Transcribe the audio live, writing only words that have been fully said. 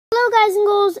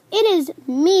it is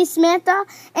me, Samantha,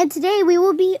 and today we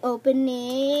will be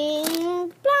opening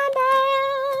blind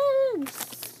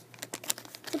bags.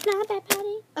 The blind bag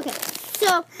party. Okay,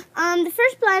 so the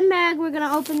first blind bag we're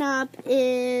gonna open up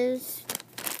is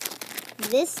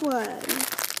this one.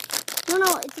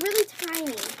 No, it's really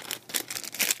tiny.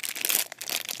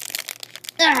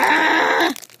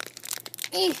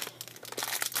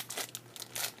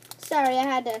 Sorry, I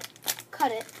had to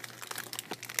cut it.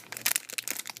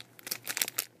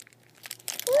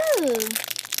 Ooh.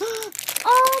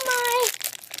 Oh my.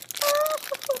 Oh.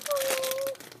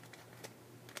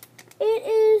 It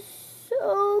is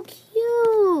so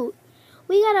cute.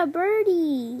 We got a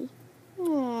birdie.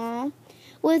 Aww.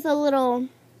 With a little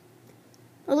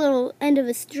end of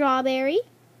a strawberry.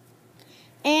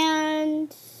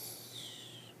 And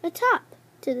a top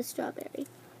to the strawberry.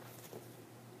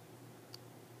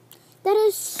 That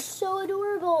is so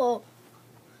adorable.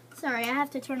 Sorry, I have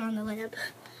to turn on the lamp.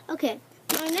 Okay,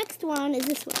 my next one is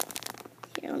this one.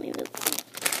 Here, let me move it.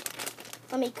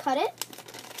 Let me cut it.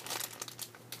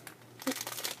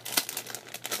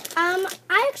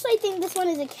 I actually think this one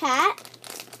is a cat.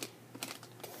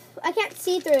 I can't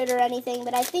see through it or anything,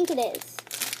 but I think it is.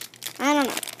 I don't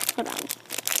know. Hold on.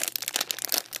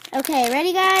 Okay,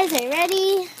 ready, guys? Are you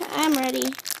ready? I'm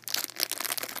ready.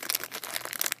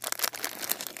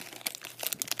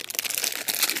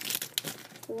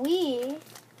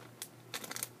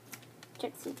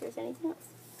 Check to see if there's anything else.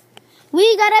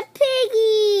 We got a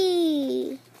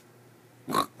piggy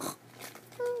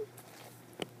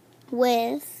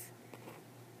with,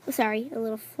 a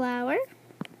little flower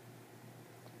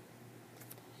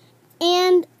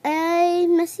and a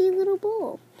messy little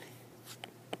bowl.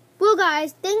 Well,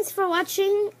 guys, thanks for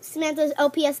watching Samantha's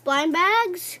LPS Blind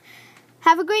Bags.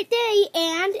 Have a great day,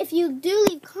 and if you do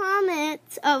leave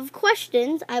comments of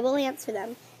questions, I will answer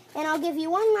them. And I'll give you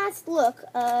one last look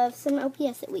of some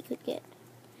LPS that we could get.